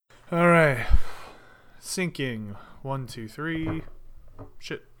All right. Syncing. 1, 2, 3.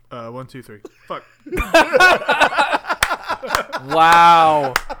 Shit. 1, 2, 3. Fuck.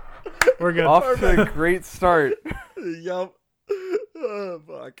 Wow. We're good. Off to a great start. Yup. Oh,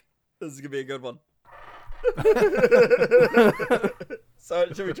 fuck. This is going to be a good one. So,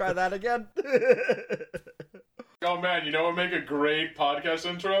 should we try that again? Oh man, you know what would make a great podcast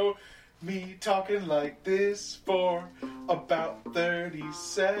intro? Me talking like this for about 30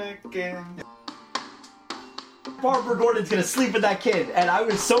 seconds. Barbara Gordon's going to sleep with that kid, and I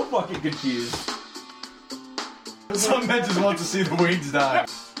was so fucking confused. Some men just want to see the wings die.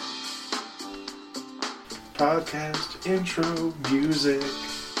 Podcast intro music.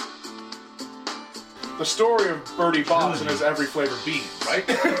 The story of Bertie Bott's and his every flavor bean, right?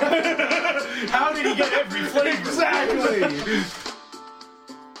 How did he get every flavor? Exactly!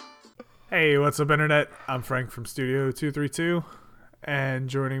 Hey, what's up, Internet? I'm Frank from Studio 232, and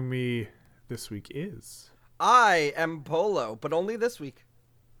joining me this week is... I am Polo, but only this week.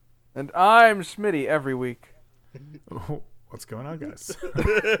 And I'm Smitty every week. What's going on, guys?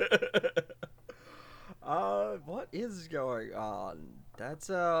 What is going on? That's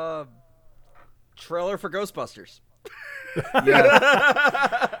a trailer for Ghostbusters.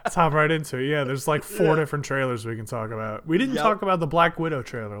 Yeah. Let's hop right into it. Yeah, there's like 4 different trailers we can talk about. We didn't Yep. talk about the Black Widow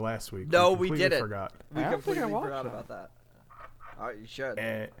trailer last week. No, we completely didn't. Forgot. We I don't think I completely watched forgot that. about that. You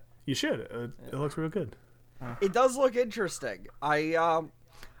should. You should. It looks real good. It does look interesting. I'm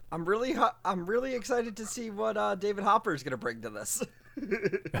really excited to see what David Hopper is going to bring to this.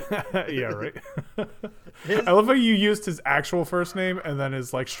 Yeah, right. I love how you used his actual first name and then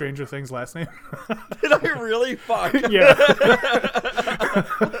his like Stranger Things last name. Did I really? Fuck. Yeah.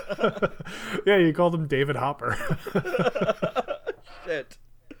 Yeah, you called him David Hopper. Shit.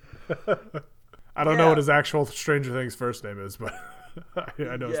 I don't know Yeah. what his actual Stranger Things first name is, but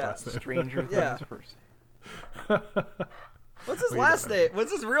I know his Yeah. last name. Stranger Things Yeah. first. What's his Wait a last name?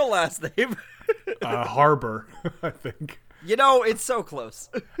 What's his real last name? Harbor, I think. You know, it's so close.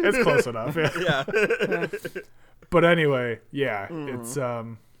 It's close enough. Yeah. Yeah. But anyway, yeah,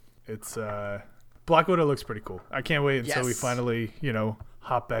 Mm-hmm. it's Black Widow looks pretty cool. I can't wait until we Yes. finally,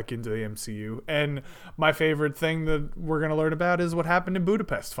 hop back into the MCU. And my favorite thing that we're gonna learn about is what happened in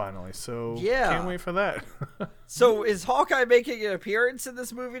Budapest finally. So Yeah. can't wait for that. So is Hawkeye making an appearance in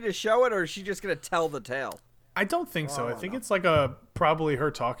this movie to show it, or is she just going to tell the tale? I don't think so. I think it's like probably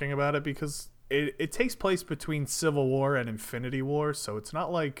her talking about it because it takes place between Civil War and Infinity War, so it's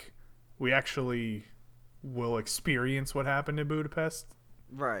not like we actually will experience what happened in Budapest.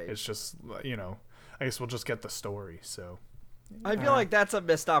 Right. It's just, I guess we'll just get the story. So I feel like that's a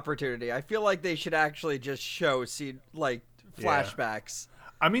missed opportunity. I feel like they should actually just show flashbacks.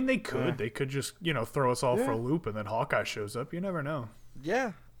 I mean, they could. They could just, throw us all for a loop, and then Hawkeye shows up. You never know.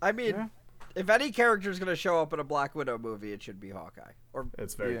 Yeah. I mean, if any character is going to show up in a Black Widow movie, it should be Hawkeye. Or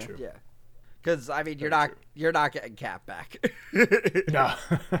It's very true. yeah. Because I mean, you're not getting Cap back. No.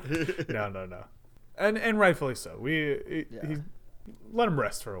 No. And rightfully so. He let him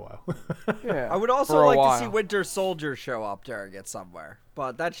rest for a while. Yeah. I would also for a like while. to see Winter Soldier show up during it somewhere,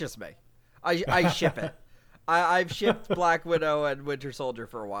 but that's just me. I ship it. I've shipped Black Widow and Winter Soldier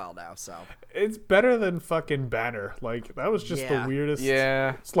for a while now, so It's better than fucking Banner. Like, that was just Yeah. the weirdest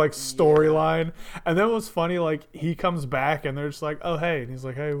Yeah. it's like storyline. And then it was funny, like, he comes back and they're just like, oh, hey. And he's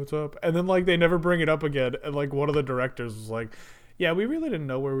like, hey, what's up? And then, like, they never bring it up again. And, like, one of the directors was like, yeah, we really didn't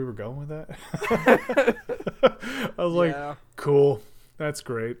know where we were going with that. I was like, Yeah. cool. That's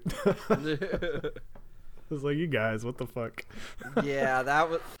great. I was like, you guys, what the fuck? yeah, that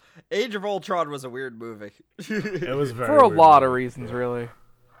was Age of Ultron was a weird movie, It was very For a weird. lot of reasons, really.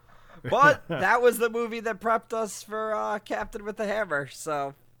 but that was the movie that prepped us for Captain with the Hammer.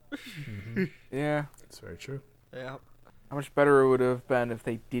 So Yeah. It's very true. yeah, How much better it would have been if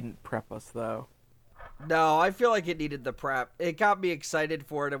they didn't prep us, though. no, I feel like it needed the prep. It got me excited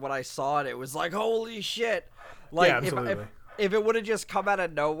for it, and when I saw it, it was like, holy shit! Like Yeah, if absolutely. if it would have just come out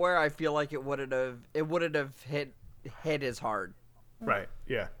of nowhere, I feel like it wouldn't have hit as hard. Right.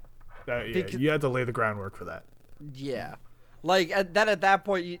 Yeah. Because- You had to lay the groundwork for that. Yeah, like and then at that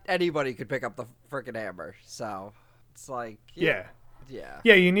point, anybody could pick up the freaking hammer. So it's like Yeah. yeah.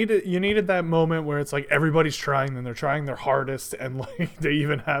 Yeah, you needed that moment where it's like everybody's trying and they're trying their hardest and like they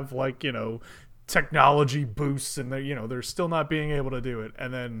even have like, technology boosts and they're still not being able to do it.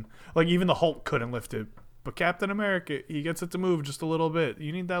 And then like even the Hulk couldn't lift it But Captain America, he gets it to move just a little bit.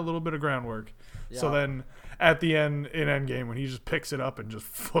 You need that little bit of groundwork. So Yeah. then at the end in Endgame, when he just picks it up and just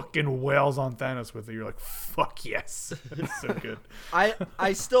fucking wails on Thanos with it, you're like, fuck yes. It's so good.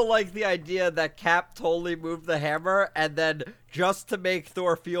 I still like the idea that Cap totally moved the hammer and then just to make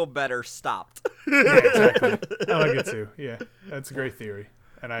Thor feel better stopped. Yeah, exactly. I like it too. Yeah, that's a great theory.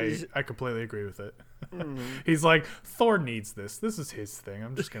 And I completely agree with it. He's like, Thor needs this. This is his thing.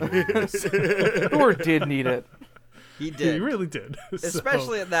 I'm just going to leave this. Thor did need it. He He did. really did.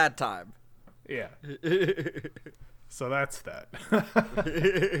 Especially at that time. Yeah. So that's that.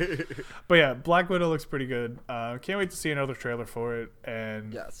 But yeah, Black Widow looks pretty good. Can't wait to see another trailer for it.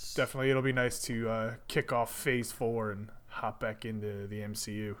 And Yes. definitely it'll be nice to kick off Phase 4 and hop back into the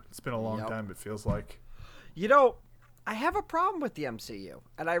MCU. It's been a long Yep. time, it feels like. You know, I have a problem with the MCU,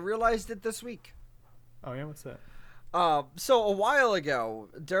 and I realized it this week. Oh yeah, what's that? So a while ago,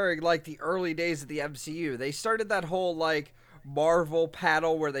 during like the early days of the MCU, they started that whole like Marvel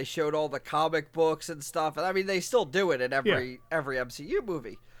panel where they showed all the comic books and stuff. And I mean, they still do it in every MCU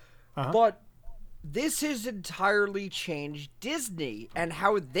movie. Uh-huh. But this has entirely changed Disney and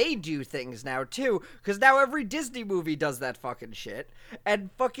how they do things now too, because now every Disney movie does that fucking shit, and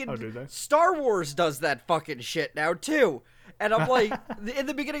fucking Oh, do they? Star Wars does that fucking shit now too. And I'm like, in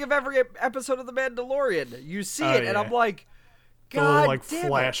the beginning of every episode of The Mandalorian, you see Oh, it, and yeah. I'm like, The little God like damn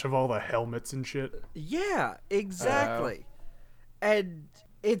flash of all the helmets and shit. it. Yeah, exactly. And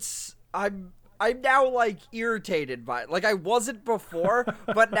it's I'm now like irritated by it. Like I wasn't before,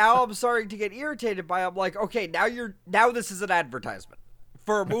 but now I'm starting to get irritated by it. I'm like, okay, now this is an advertisement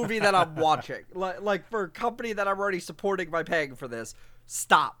for a movie that I'm watching. Like for a company that I'm already supporting by paying for this.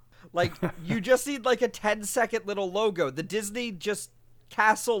 Stop. Like you just need like a 10-second little logo. The Disney just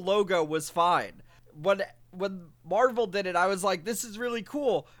castle logo was fine. When Marvel did it, I was like, this is really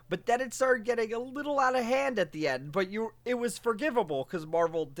cool. But then it started getting a little out of hand at the end. But it was forgivable because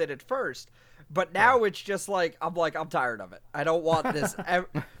Marvel did it first. But now it's just like, I'm tired of it. I don't want this.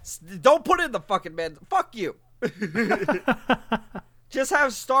 Don't put in the fucking man. Fuck you. Just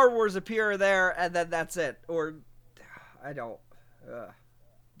have Star Wars appear there and then that's it. Or, I don't.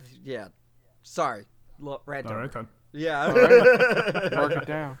 Yeah. Sorry. Rant All over. right, then. Yeah. Mark it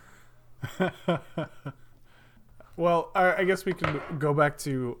down. Well, I guess we can go back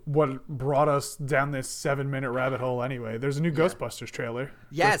to what brought us down this 7-minute rabbit hole anyway. There's a new Ghostbusters trailer.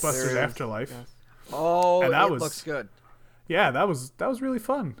 Yes. Ghostbusters There is. Afterlife. Yes. Oh, And that it was- looks good. Yeah, that was really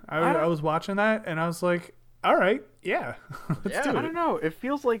fun. I was watching that and I was like, all right, yeah, let's Yeah. do I it. don't know. It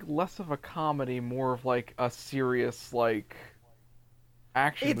feels like less of a comedy, more of like a serious like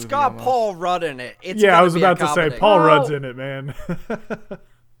action. It's movie got almost. Paul Rudd in it. It's Yeah, I gonna was be a about to say comedy. Paul No. Rudd's in it, man.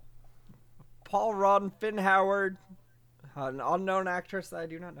 Paul Rudd, Finn Howard, an unknown actress that I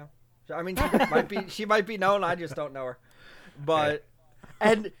do not know. I mean, she might be known. I just don't know her. But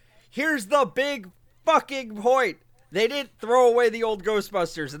and here's the big fucking point: they didn't throw away the old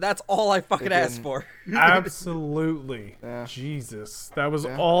Ghostbusters, and that's all I fucking They asked didn't. for. Absolutely. Yeah. Jesus, that was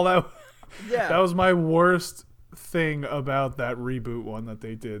Yeah. all that. Yeah. That was my worst thing about that reboot one that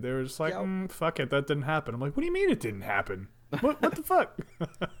they did. They were just like, Yep. fuck it, that didn't happen. I'm like, what do you mean it didn't happen? What the fuck?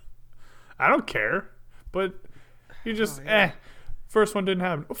 I don't care. But you just, first one didn't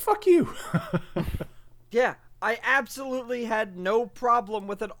happen. Well, fuck you. Yeah, I absolutely had no problem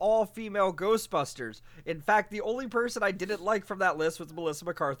with an all-female Ghostbusters. In fact, the only person I didn't like from that list was Melissa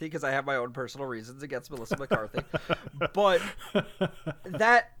McCarthy, because I have my own personal reasons against Melissa McCarthy. But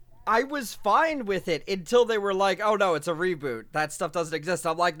that I was fine with it until they were like, oh no, it's a reboot. That stuff doesn't exist.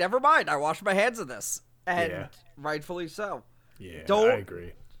 I'm like, never mind, I washed my hands of this. And Yeah. rightfully so. Yeah, Don't- I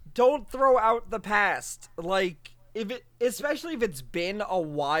agree. Don't throw out the past. Like, especially if it's been a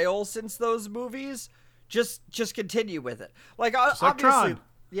while since those movies, just continue with it. Like, like obviously, Tron.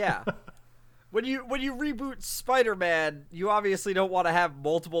 yeah. When you reboot Spider-Man, you obviously don't want to have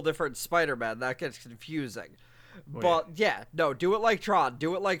multiple different Spider-Man. That gets confusing. But yeah, no, do it like Tron.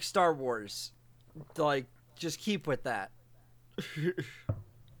 Do it like Star Wars. Like, just keep with that.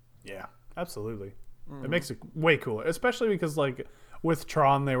 Yeah, absolutely. It makes it way cooler, especially because like with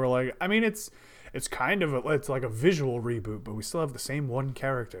Tron, they were like, I mean, it's kind of it's like a visual reboot, but we still have the same one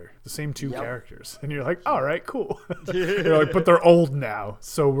character, the same two Yep. characters, and you're like, all right, cool. You're like, but they're old now,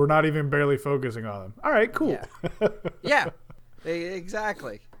 so we're not even barely focusing on them. All right, cool. Yeah. Yeah,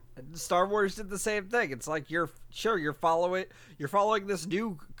 exactly. And Star Wars did the same thing. It's like you're following this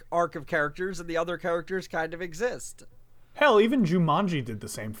new arc of characters, and the other characters kind of exist. Hell, even Jumanji did the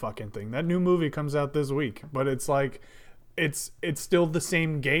same fucking thing. That new movie comes out this week, but it's like, it's still the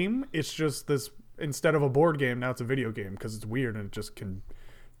same game. It's just this, instead of a board game, now it's a video game because it's weird and it just can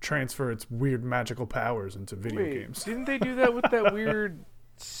transfer its weird magical powers into video Wait, games. didn't they do that with that weird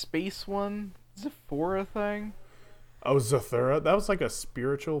space one? Zephora thing? Oh, Zathura? That was like a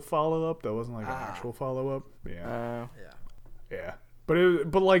spiritual follow-up. That wasn't like an actual follow-up. Yeah. Yeah.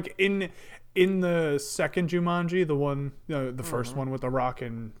 But like in the second Jumanji, the one, the first one with The Rock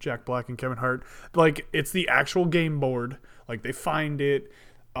and Jack Black and Kevin Hart, like it's the actual game board. Like they find it,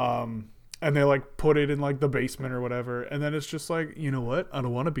 and they like put it in like the basement or whatever, and then it's just like, you know what? I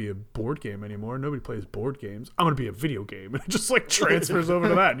don't want to be a board game anymore. Nobody plays board games. I'm gonna be a video game, and it just like transfers over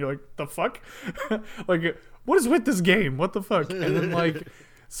to that, and you're like, the fuck? Like, what is with this game? What the fuck? And then like.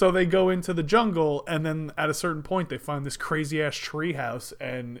 So they go into the jungle, and then at a certain point, they find this crazy ass tree house,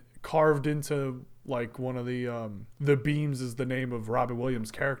 and carved into like one of the beams is the name of Robin Williams'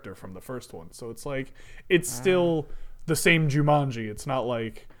 character from the first one. So it's like it's still the same Jumanji. It's not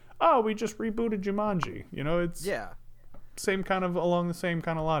like, oh, we just rebooted Jumanji. You know, it's same kind of along the same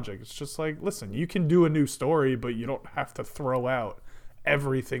kind of logic. It's just like, listen, you can do a new story, but you don't have to throw out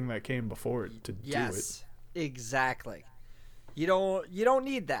everything that came before it to do it. Exactly. You don't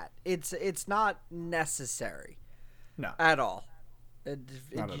need that. It's not necessary. No. At all.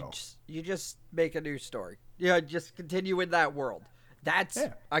 Not at all. You just make a new story. Yeah, just continue in that world.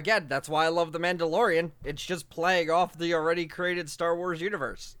 Again, that's why I love The Mandalorian. It's just playing off the already created Star Wars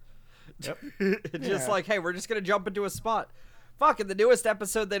universe. Yep. It's just like, hey, we're just going to jump into a spot. Fuck, in the newest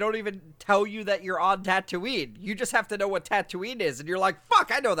episode, they don't even tell you that you're on Tatooine. You just have to know what Tatooine is, and you're like,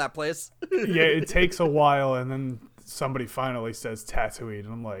 fuck, I know that place. Yeah, it takes a while, and then somebody finally says Tatooine,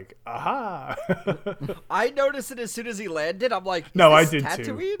 and I'm like, aha. I noticed it as soon as he landed. I'm like, no, I this did Tatooine?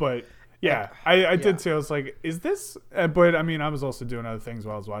 too. But yeah, I did too. I was like, is this? But I mean, I was also doing other things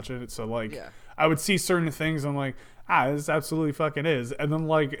while I was watching it. So like, I would see certain things. I'm like, this absolutely fucking is. And then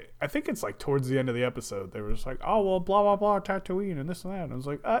like, I think it's like towards the end of the episode, they were just like, oh well, blah blah blah, Tatooine and this and that. And I was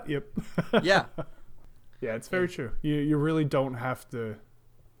like, yep. Yeah. Yeah, it's very true. You really don't have to,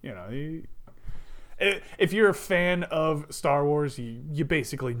 you know. If you're a fan of Star Wars, you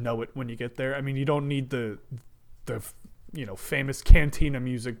basically know it when you get there. I mean, you don't need the famous cantina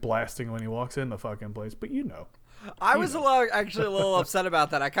music blasting when he walks in the fucking place, but you know. I was actually a little upset about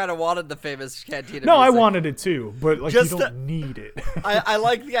that. I kind of wanted the famous cantina No, music. I wanted it too, but like you don't need it. I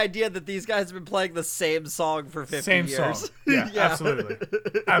like the idea that these guys have been playing the same song for 50 same years. Song. Yeah, absolutely.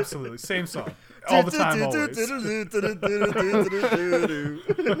 Absolutely. Same song. All the time, always.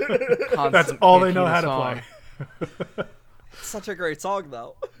 That's all they know how to play. Such a great song,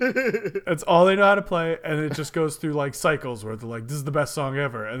 though. That's all they know how to play, and it just goes through like cycles where they're like, "This is the best song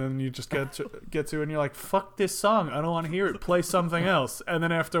ever," and then you just get to it, and you're like, "Fuck this song! I don't want to hear it. Play something else." And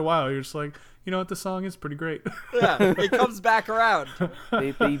then after a while, you're just like, "You know what? This song is pretty great." Yeah, it comes back around.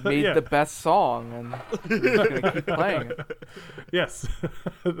 They made the best song, and they're just gonna keep playing it. Yes,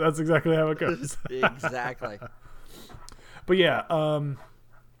 that's exactly how it goes. Exactly. But yeah,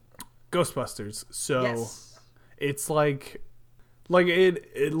 Ghostbusters. So. Yes. It's like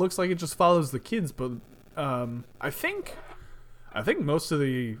it looks like it just follows the kids, but I think most of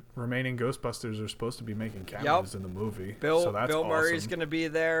the remaining Ghostbusters are supposed to be making cameos in the movie. So that's Bill Murray's awesome. gonna be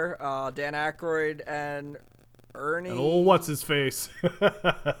there. Dan Aykroyd and Ernie. And what's his face?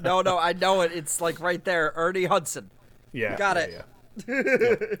 No, I know it. It's like right there. Ernie Hudson. Yeah, Got it.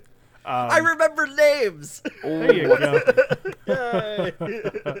 Yeah. I remember names. There you go.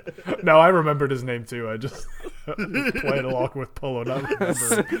 No, I remembered his name too. I just played along with Polo, not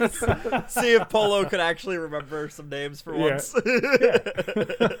remember. See if Polo could actually remember some names for once.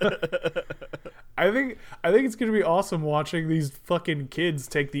 I think it's gonna be awesome watching these fucking kids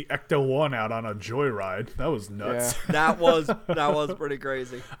take the Ecto-1 out on a joyride. That was nuts. Yeah. That was pretty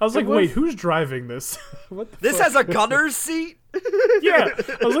crazy. I was like, wait, who's driving this? What the This fuck? has a gunner's seat? Yeah.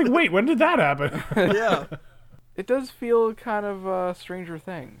 I was like, wait, when did that happen? Yeah. It does feel kind of Stranger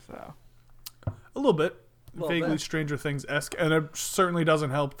Things, though. A little bit. Vaguely bit. Stranger Things-esque. And it certainly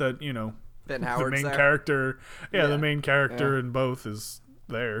doesn't help that, you know, Ben the Howard's main there. character. Yeah, the main character in both is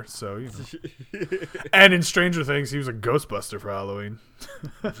there, so, you know. And in Stranger Things, he was a Ghostbuster for Halloween.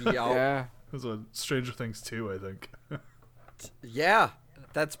 Yeah. It was a Stranger Things 2, I think. Yeah.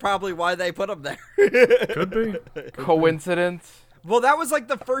 That's probably why they put him there. Could be. Coincidence? Well, that was like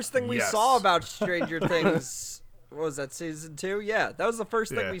the first thing we Yes. saw about Stranger Things. What was that, season 2? Yeah, that was the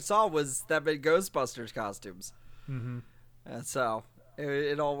first thing we saw was them in Ghostbusters costumes. Mm-hmm. And so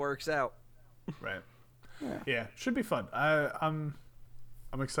it all works out. Right. Yeah, should be fun. I'm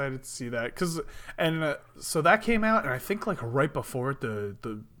excited to see that so that came out, and I think like right before it,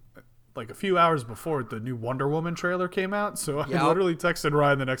 the like a few hours before the new Wonder Woman trailer came out. So I Yep. literally texted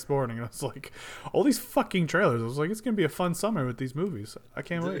Ryan the next morning and I was like, all these fucking trailers. I was like, it's going to be a fun summer with these movies. I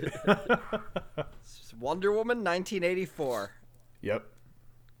can't wait. Wonder Woman 1984. Yep.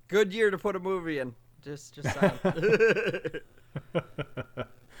 Good year to put a movie in. Just saying.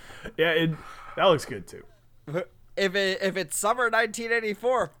 Yeah, that looks good too. If it's summer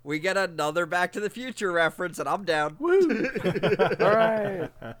 1984, we get another Back to the Future reference, and I'm down. Woo! All right.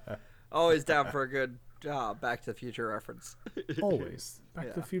 Always down for a good Back to the Future reference. Always.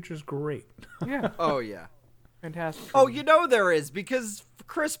 Back to the Future's great. Yeah. Oh yeah. Fantastic. Oh, you know there is, because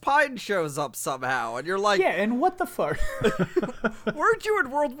Chris Pine shows up somehow, and you're like, Yeah, and what the fuck? weren't you in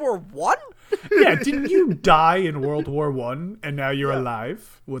World War One? Yeah, didn't you die in World War One and now you're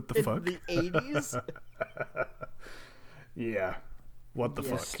alive? What the In fuck? the 80s? Yeah. What the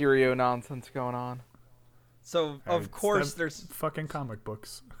fuck? Stereo nonsense going on. So, of course, That's there's... fucking comic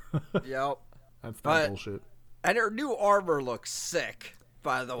books. Yep. That's that But- bullshit. And her new armor looks sick,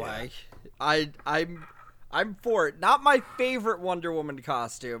 by the way. I'm for it. Not my favorite Wonder Woman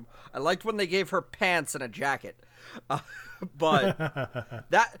costume. I liked when they gave her pants and a jacket. But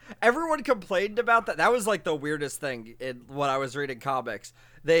that everyone complained about that. That was like the weirdest thing in when I was reading comics.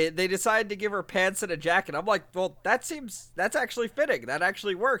 They decided to give her pants and a jacket. I'm like, well, that's actually fitting. That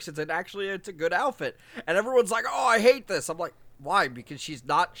actually works. It's a good outfit. And everyone's like, oh, I hate this. I'm like, why? Because she's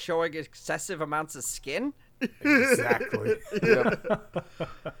not showing excessive amounts of skin. Exactly. Yep.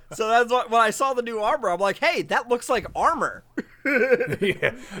 So that's what when I saw the new armor, I'm like, hey, that looks like armor.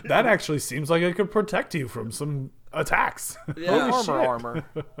 Yeah, that actually seems like it could protect you from some attacks. Yeah. Holy shit. armor.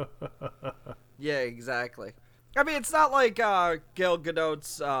 Yeah, exactly. I mean, it's not like Gal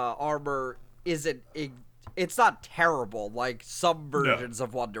Gadot's armor isn't. It's not terrible like some versions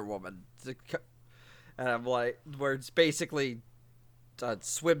of Wonder Woman. And I'm like, where it's basically a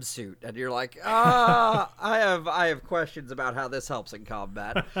swimsuit, and you're like, I have questions about how this helps in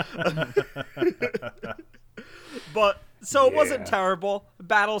combat. But so it wasn't Yeah. terrible.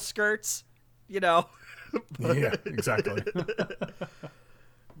 Battle skirts, Yeah, exactly.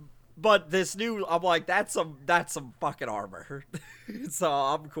 But this new, I'm like, that's some fucking armor. So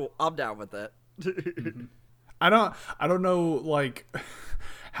I'm cool. I'm down with it. I don't know like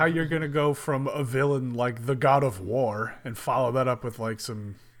how you're gonna go from a villain like the God of War and follow that up with like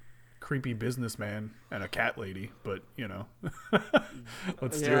some creepy businessman and a cat lady, but you know,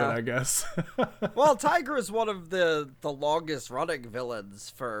 let's do it, Yeah. I guess. Well, Tiger is one of the longest running villains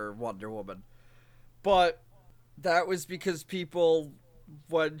for Wonder Woman, but that was because people,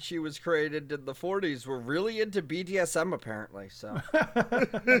 when she was created in the 40s, were really into BDSM apparently. So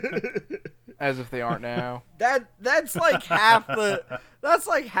As if they aren't now. that's like half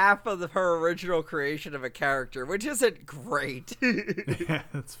of her original creation of a character, which isn't great. Yeah,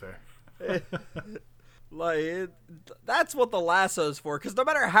 that's fair. That's what the lasso's for, because no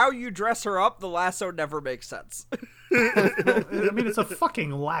matter how you dress her up, the lasso never makes sense. I mean, it's a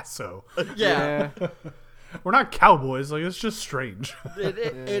fucking lasso. Yeah. We're not cowboys. Like, it's just strange.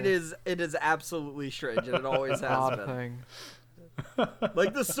 It is absolutely strange, and it always has Odd been. thing.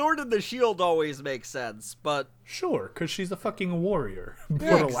 Like, the sword and the shield always make sense, but Sure, because she's a fucking warrior. But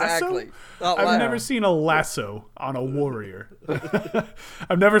yeah, a exactly. lasso? I've never seen a lasso on a warrior.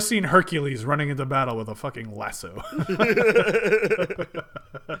 I've never seen Hercules running into battle with a fucking lasso.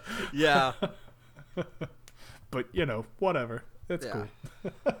 Yeah. But, you know, whatever. It's Yeah.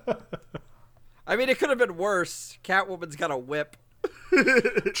 cool. I mean, it could have been worse. Catwoman's got a whip.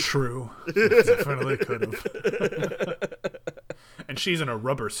 True. Definitely could have. And she's in a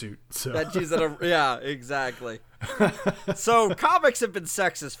rubber suit, so. That she's in a yeah, exactly. So comics have been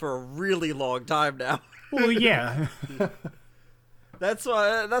sexist for a really long time now. Well, yeah. That's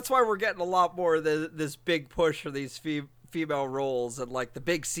why we're getting a lot more of this big push for these female roles and like the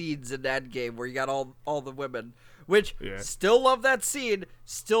big scenes in Endgame where you got all the women, which still love that scene,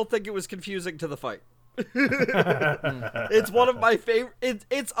 still think it was confusing to the fight. It's one of my favorite.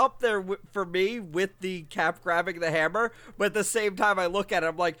 It's up there for me with the Cap grabbing the hammer, but at the same time I look at it,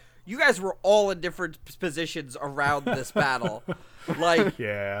 I'm like, you guys were all in different positions around this battle. Like,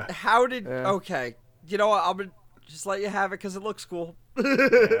 Yeah. how did okay, you know what, I'm gonna just let you have it because it looks cool.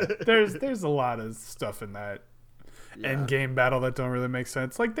 There's a lot of stuff in that end game battle that don't really make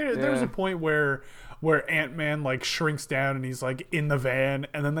sense. Like there's a point where Ant-Man like shrinks down and he's like in the van,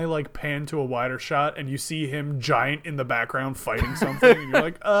 and then they like pan to a wider shot and you see him giant in the background fighting something and you're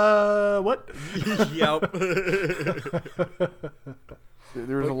like, what? Yep.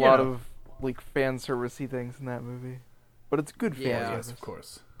 There's a you lot know. of like fan servicey things in that movie, but it's good fan Yeah. service. Yes, of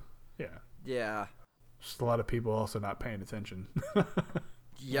course. Yeah. Yeah. Just a lot of people also not paying attention.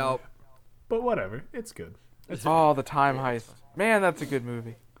 Yep. but whatever. It's good. Oh, the Time Heist. Man, that's a good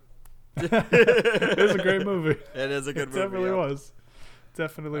movie. It was a great movie. It is a good It movie. definitely yeah. was.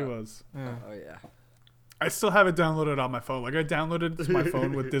 Definitely was. Yeah. Oh yeah. I still have it downloaded on my phone. Like I downloaded it to my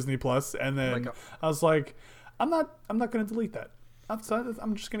phone with Disney Plus, and then I was like, I'm not going to delete that. I'm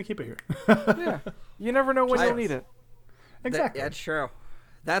just going to keep it here. Yeah. You never know when you'll need it. Exactly. That's true.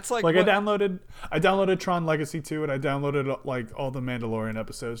 That's like Like what- I downloaded Tron Legacy 2, and I downloaded like all the Mandalorian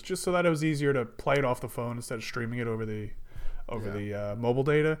episodes just so that it was easier to play it off the phone instead of streaming it over the mobile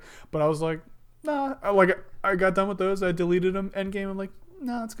data. But I was like, nah. I got done with those. I deleted them. Endgame. I'm like,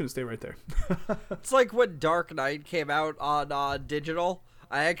 nah, it's gonna stay right there. It's like when Dark Knight came out on digital.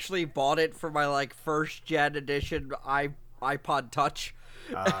 I actually bought it for my like first gen edition iPod Touch.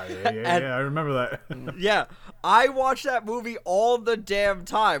 Yeah. I remember that. Yeah, I watched that movie all the damn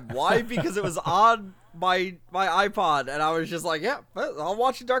time. Why? Because it was on my iPod, and I was just like, yeah, I'll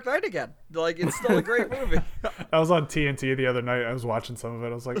watch Dark Knight again. Like, it's still a great movie. I was on TNT the other night. I was watching some of it.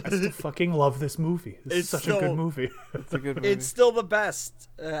 I was like, I still fucking love this movie. It's such a good movie. It's a good movie. It's still the best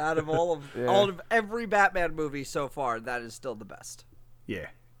out of all of every Batman movie so far. That is still the best. Yeah.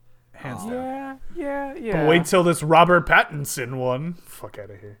 Hands down. Yeah. But wait till this Robert Pattinson one. Fuck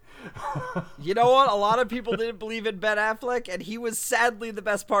out of here. You know what? A lot of people didn't believe in Ben Affleck, and he was sadly the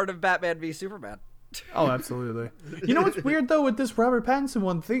best part of Batman v Superman. Oh, absolutely. You know what's weird though with this Robert Pattinson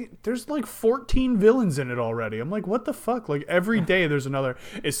one thing? There's like 14 villains in it already. I'm like, what the fuck? Like every day there's another.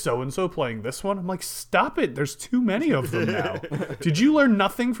 Is so and so playing this one? I'm like, stop it. There's too many of them now. Did you learn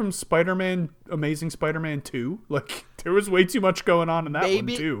nothing from Amazing Spider-Man 2? Like there was way too much going on in that one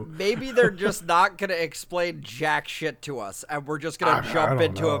too. Maybe they're just not gonna explain jack shit to us, and we're just gonna I jump don't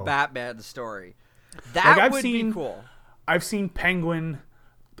into know. a Batman story. That Like, would be cool. I've seen Penguin.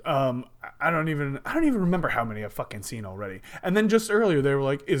 I don't even remember how many I've fucking seen already. And then just earlier they were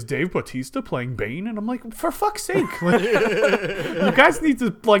like, "Is Dave Bautista playing Bane?" And I'm like, "For fuck's sake! Like, you guys need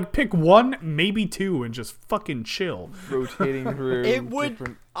to like pick one, maybe two, and just fucking chill." Rotating through. It would.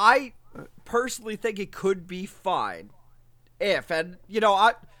 different- I personally think it could be fine if, and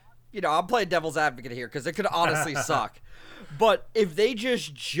I'm playing devil's advocate here because it could honestly suck. But if they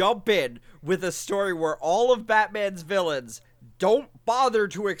just jump in with a story where all of Batman's villains don't bother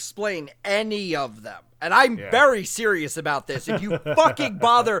to explain any of them. And I'm very serious about this. If you fucking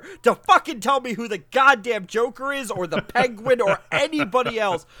bother to fucking tell me who the goddamn Joker is or the Penguin or anybody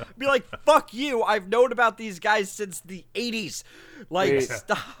else, be like, fuck you. I've known about these guys since the 80s. Like,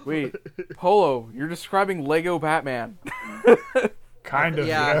 stop. Wait, Polo, you're describing Lego Batman. Kind of.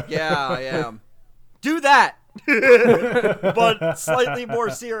 Yeah, I am. Do that. But slightly more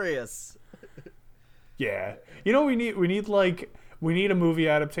serious. Yeah. You know what we need a movie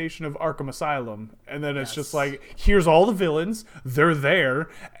adaptation of Arkham Asylum, and then it's just like, here's all the villains, they're there,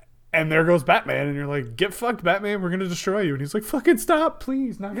 and there goes Batman, and you're like, get fucked, Batman, we're gonna destroy you. And he's like, fucking stop,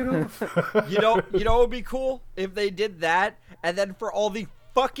 please, knock it off. You know what would be cool? If they did that, and then for all the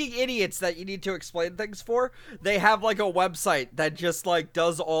fucking idiots that you need to explain things for, they have like a website that just like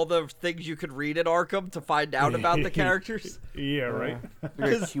does all the things you could read in Arkham to find out about the characters. Yeah, right.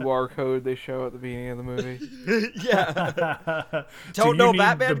 Like a QR code they show at the beginning of the movie. Yeah. Do Don't you know need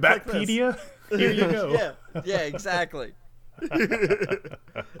Batman? the Click this. Batpedia? Here you go. Yeah, exactly.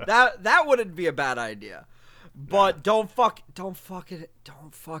 that wouldn't be a bad idea. But don't fucking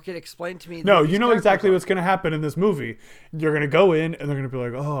explain to me. No, who these you know characters exactly are. what's gonna happen in this movie. You're gonna go in and they're gonna be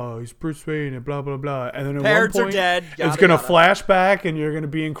like, "Oh, he's Bruce Wayne," and blah blah blah. And then at Parents one are point, dead, it's yada, gonna yada. flash back, and you're gonna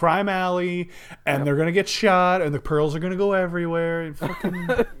be in Crime Alley, and they're gonna get shot, and the pearls are gonna go everywhere, and fucking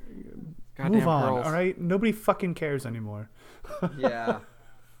Goddamn move on. pearls. All right, nobody fucking cares anymore. Yeah.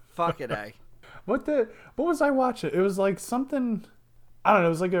 Fucking A. What was I watching? It was like something. I don't know.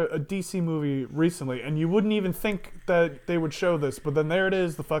 It was like a DC movie recently, and you wouldn't even think that they would show this, but then there it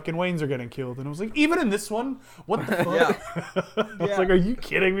is. The fucking Waynes are getting killed, and I was like, even in this one, what the fuck? I was like, are you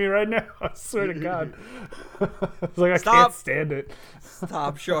kidding me right now? I swear to God. I was like, I Stop. can't stand it.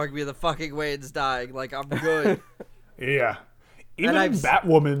 Stop showing me the fucking Wayne's dying. Like, I'm good. Yeah. Even And in I've-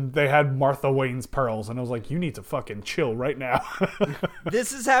 Batwoman, they had Martha Wayne's pearls, and I was like, you need to fucking chill right now.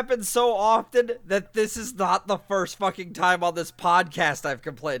 This has happened so often that this is not the first fucking time on this podcast I've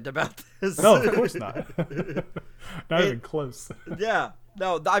complained about this. No, of course not. Not even close. Yeah.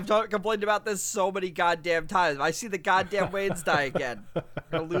 No, I've complained about this so many goddamn times. I see the goddamn Waynes die again. I'm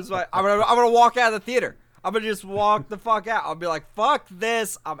gonna lose my. I'm gonna walk out of the theater. I'm gonna just walk the fuck out. I'll be like, fuck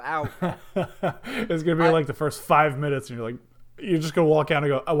this. I'm out. It's gonna be like the first 5 minutes, and you're just gonna walk out and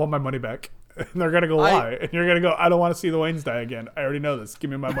go, I want my money back. And they're gonna go, why? And you're gonna go, I don't want to see the Waynes die again. I already know this. Give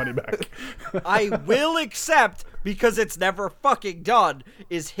me my money back. I will accept, because it's never fucking done,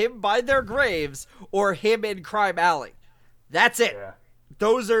 is him by their graves or him in Crime Alley. That's it. Yeah.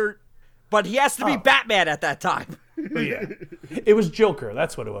 Those are... But he has to be Batman at that time. But yeah. It was Joker.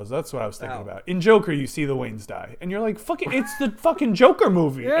 That's what it was. That's what I was thinking about. In Joker, you see the Waynes die. And you're like, fuck it, it's the fucking Joker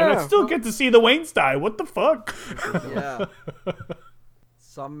movie. And I still get to see the Waynes die. What the fuck? Yeah.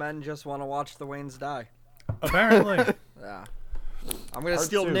 Some men just want to watch the Waynes die. Apparently. Yeah. I'm going to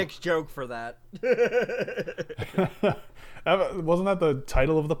steal Nick's joke for that. Wasn't that the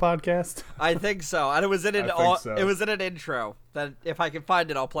title of the podcast? I think so. And it was in it was in an intro. That if I can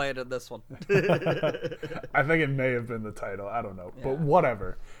find it, I'll play it in this one. I think it may have been the title. I don't know. But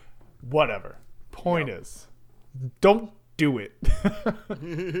whatever. Point is, don't do it.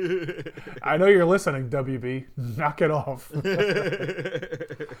 I know you're listening, WB. Knock it off.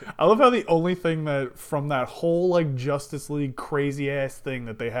 I love how the only thing that from that whole like Justice League crazy ass thing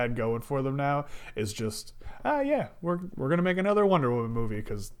that they had going for them now is just we're gonna make another Wonder Woman movie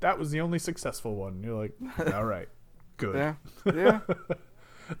because that was the only successful one. And you're like, all right, good. Yeah.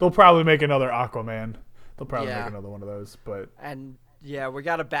 They'll probably make another Aquaman. They'll probably make another one of those, but yeah, we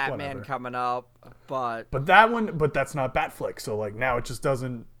got a Batman coming up, but that's not Batflick, so like now it just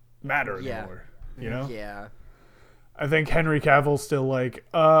doesn't matter anymore. You know? Yeah. I think Henry Cavill's still like,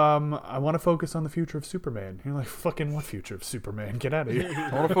 I want to focus on the future of Superman. You're like, fucking what future of Superman? Get out of here.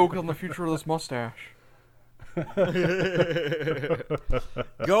 I want to focus on the future of this mustache.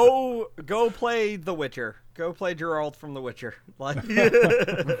 Go play The Witcher. Go play Geralt from The Witcher. Like,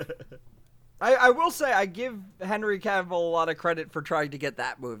 I will say I give Henry Cavill a lot of credit for trying to get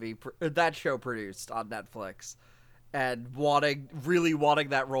that show produced on Netflix, and really wanting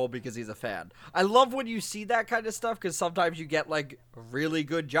that role because he's a fan. I love when you see that kind of stuff because sometimes you get like really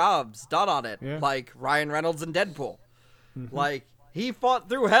good jobs done on it, like Ryan Reynolds in Deadpool. Mm-hmm. Like he fought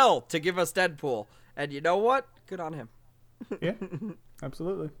through hell to give us Deadpool. And you know what? Good on him. Yeah,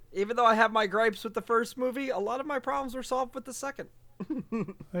 absolutely. Even though I have my gripes with the first movie, a lot of my problems were solved with the second.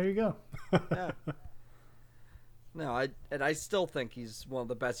 There you go. Yeah. No, I still think he's one of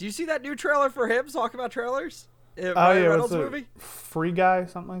the best. You see that new trailer for him? Talk about trailers? Ryan Reynolds movie? Free Guy,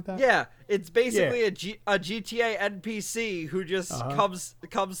 something like that? Yeah, it's basically a GTA NPC who just comes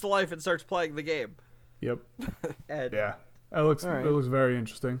to life and starts playing the game. Yep. And yeah. It looks very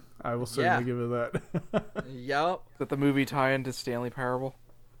interesting. I will certainly give it that. Yep. Is that the movie tie-in to Stanley Parable?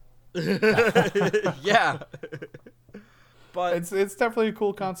 Yeah. But it's definitely a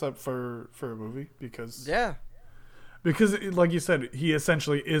cool concept for a movie because like you said, he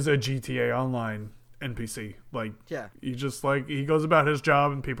essentially is a GTA Online NPC. Like he just like he goes about his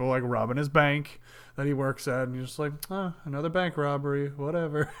job and people are like robbing his bank that he works at, and you're just like, another bank robbery,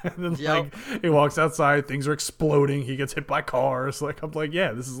 whatever. And then like he walks outside, things are exploding, he gets hit by cars. Like I'm like,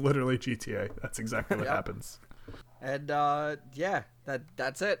 this is literally GTA. That's exactly what happens. And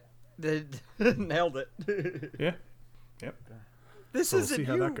that's it. They nailed it. Yeah. Yep. We'll see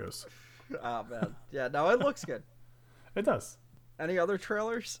how that goes. Oh man. Yeah, no, it looks good. It does. Any other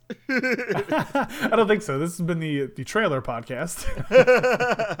trailers? I don't think so. This has been the trailer podcast.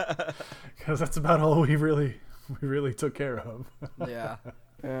 Because that's about all we really took care of. Yeah.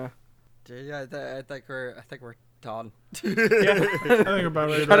 Yeah. I think we're done. Yeah. I think about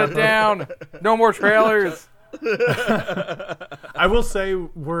ready to Cut wrap it down. No more trailers. I will say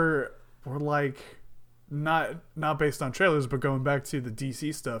we're like not based on trailers, but going back to the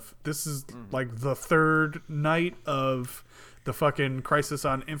DC stuff. This is like the third night of the fucking Crisis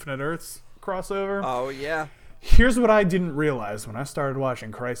on Infinite Earths crossover. Oh yeah. Here's what I didn't realize when I started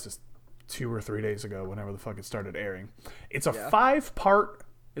watching Crisis 2 or 3 days ago, whenever the fuck it started airing. It's a 5-part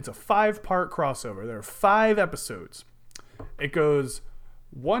crossover. There are 5 episodes. It goes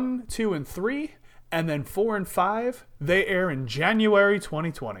 1, 2, and 3, and then 4 and 5 they air in January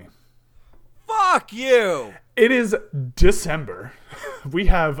 2020. Fuck you. It is December. We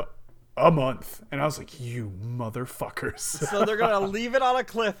have a month, and I was like, you motherfuckers. So they're gonna leave it on a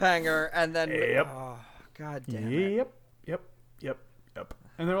cliffhanger, and then oh, god damn it. Yep.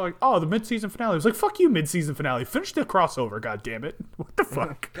 And they're like, the mid-season finale. I was like, fuck you, mid-season finale. Finish the crossover, god damn it. What the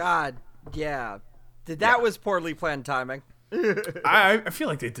fuck? God, yeah. That was poorly planned timing. I feel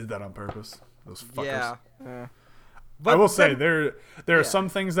like they did that on purpose. Those fuckers. Yeah. But I will say there are some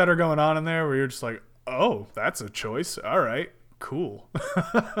things that are going on in there where you're just like, oh, that's a choice. All right, cool.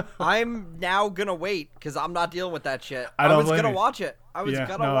 I'm now gonna wait because I'm not dealing with that shit. I was gonna watch it. I was gonna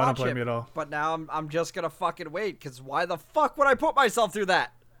watch I don't blame you at all. But now I'm just gonna fucking wait because why the fuck would I put myself through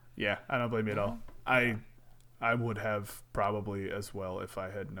that? Yeah, I don't blame you at all. I would have probably as well if I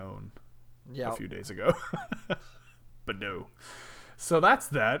had known Yeah. a few days ago. But no. So that's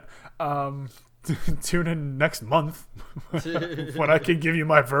that. Tune in next month when I can give you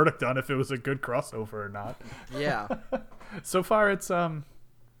my verdict on if it was a good crossover or not. Yeah. So far, it's I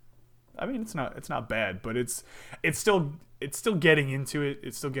mean, it's not bad, but it's still getting into it.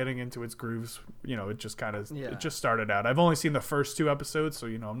 It's still getting into its grooves. You know, it just kind of it just started out. I've only seen the first 2 episodes, so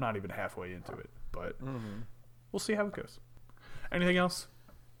you know I'm not even halfway into it. But we'll see how it goes. Anything else?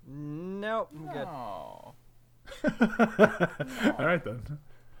 Nope. I'm good. Oh. All right then.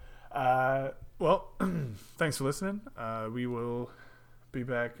 Well, thanks for listening. We will be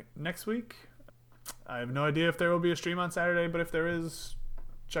back next week. I have no idea if there will be a stream on Saturday, but if there is,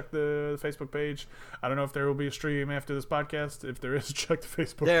 check the Facebook page. I don't know if there will be a stream after this podcast. If there is, check the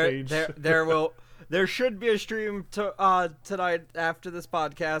Facebook page. There should be a stream tonight after this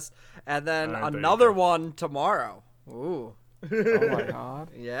podcast, and then All right, another one tomorrow. Ooh. Oh my god.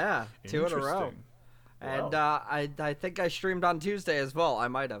 Yeah, 2 in a row. Interesting. And Wow. I think I streamed on Tuesday as well. I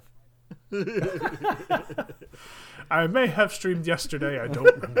might have. I may have streamed yesterday. I don't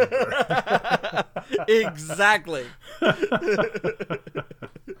remember. Exactly. All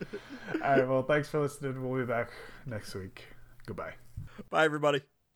right. Well, thanks for listening. We'll be back next week. Goodbye. Bye, everybody.